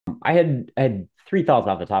I had three thoughts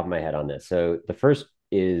off the top of my head on this. So the first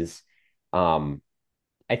is, um,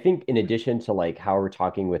 I think in addition to like how we're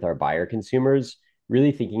talking with our buyer consumers,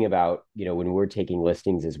 really thinking about, when we're taking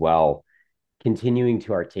listings as well, continuing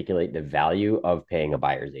to articulate the value of paying a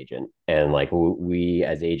buyer's agent. And like we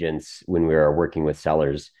as agents, when we are working with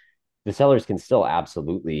sellers, the sellers can still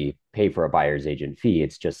absolutely pay for a buyer's agent fee.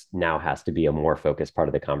 It's just now has to be a more focused part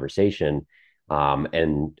of the conversation.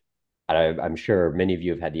 And I'm sure many of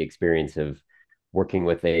you have had the experience of working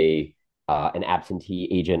with a an absentee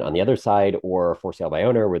agent on the other side, or for sale by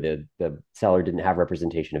owner, where the seller didn't have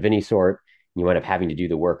representation of any sort. You end up having to do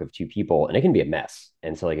the work of two people, and it can be a mess.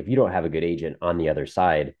 And so, like, if you don't have a good agent on the other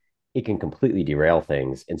side, it can completely derail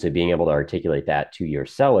things. And so, being able to articulate that to your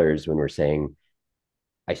sellers when we're saying,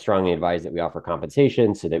 I strongly advise that we offer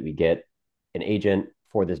compensation so that we get an agent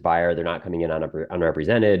for this buyer. They're not coming in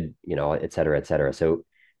unrepresented, et cetera, et cetera. So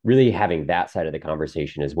really having that side of the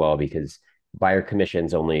conversation as well, because buyer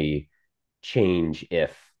commissions only change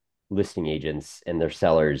if listing agents and their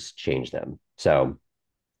sellers change them. So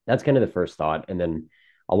that's kind of the first thought. And then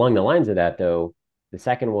along the lines of that, though, the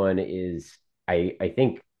second one is I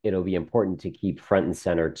think it'll be important to keep front and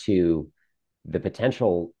center to the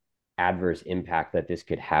potential adverse impact that this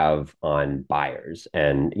could have on buyers.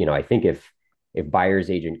 And I think if buyers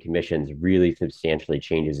agent commissions really substantially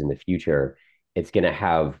changes in the future, it's going to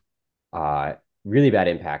have uh, really bad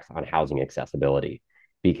impacts on housing accessibility,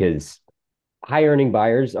 because high earning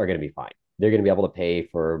buyers are going to be fine. They're going to be able to pay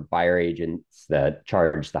for buyer agents that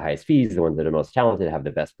charge the highest fees, the ones that are most talented, have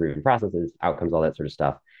the best proven processes, outcomes, all that sort of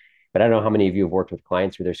stuff. But I don't know how many of you have worked with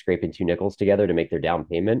clients where they're scraping two nickels together to make their down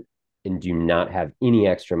payment and do not have any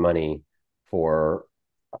extra money for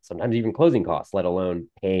sometimes even closing costs, let alone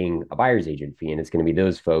paying a buyer's agent fee. And it's going to be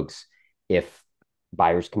those folks, if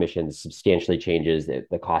buyer's commission substantially changes,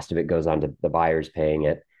 the cost of it goes on to the buyers paying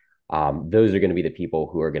it. Those are going to be the people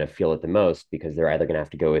who are going to feel it the most, because they're either going to have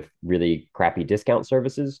to go with really crappy discount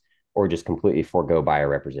services or just completely forego buyer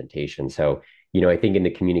representation. So, I think in the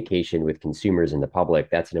communication with consumers and the public,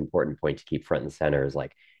 that's an important point to keep front and center, is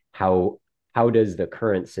like, how how does the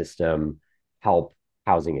current system help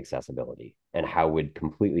housing accessibility, and how would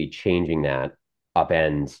completely changing that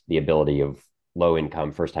upend the ability of low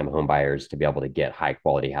income first time home buyers to be able to get high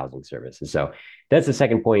quality housing services. So that's the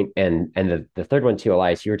second point. And the third one too,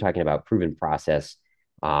 Elias, you were talking about proven process.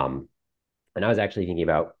 Um, and I was actually thinking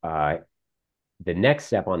about the next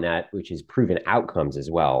step on that, which is proven outcomes as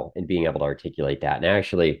well, and being able to articulate that. And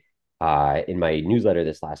actually, in my newsletter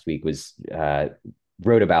this last week was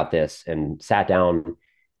wrote about this and sat down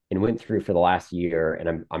and went through for the last year.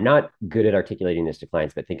 And I'm not good at articulating this to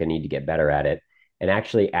clients, but think I need to get better at it. And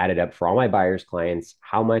actually added up for all my buyers clients,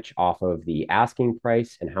 how much off of the asking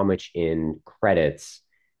price and how much in credits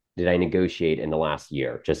did I negotiate in the last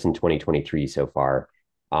year, just in 2023 so far.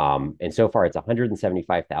 And so far, it's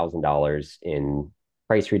 $175,000 in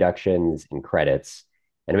price reductions and credits.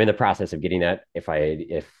 And I'm in the process of getting that. If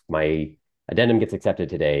my addendum gets accepted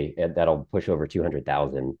today, that'll push over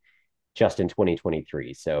 200,000 just in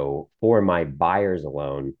 2023. So for my buyers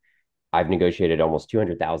alone, I've negotiated almost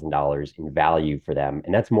 $200,000 in value for them,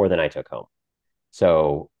 and that's more than I took home.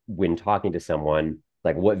 So when talking to someone,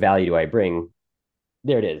 like, what value do I bring?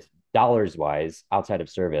 There it is, dollars wise, outside of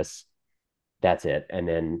service. That's it. And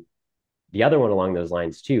then the other one along those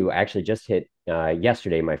lines too, I actually just hit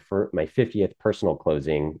yesterday my 50th personal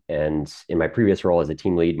closing, and in my previous role as a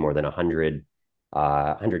team lead, more than 100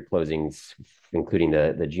 closings, including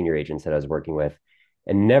the junior agents that I was working with.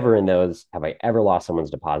 And never in those have I ever lost someone's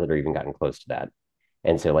deposit or even gotten close to that.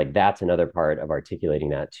 And so, like, that's another part of articulating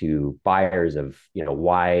that to buyers of,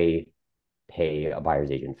 why pay a buyer's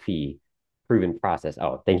agent fee, proven process.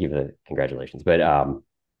 Oh, thank you for the congratulations. But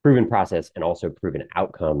proven process, and also proven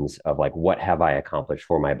outcomes of, like, what have I accomplished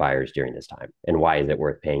for my buyers during this time, and why is it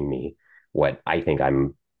worth paying me what I think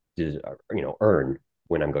I'm earn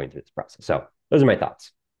when I'm going through this process. So those are my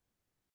thoughts.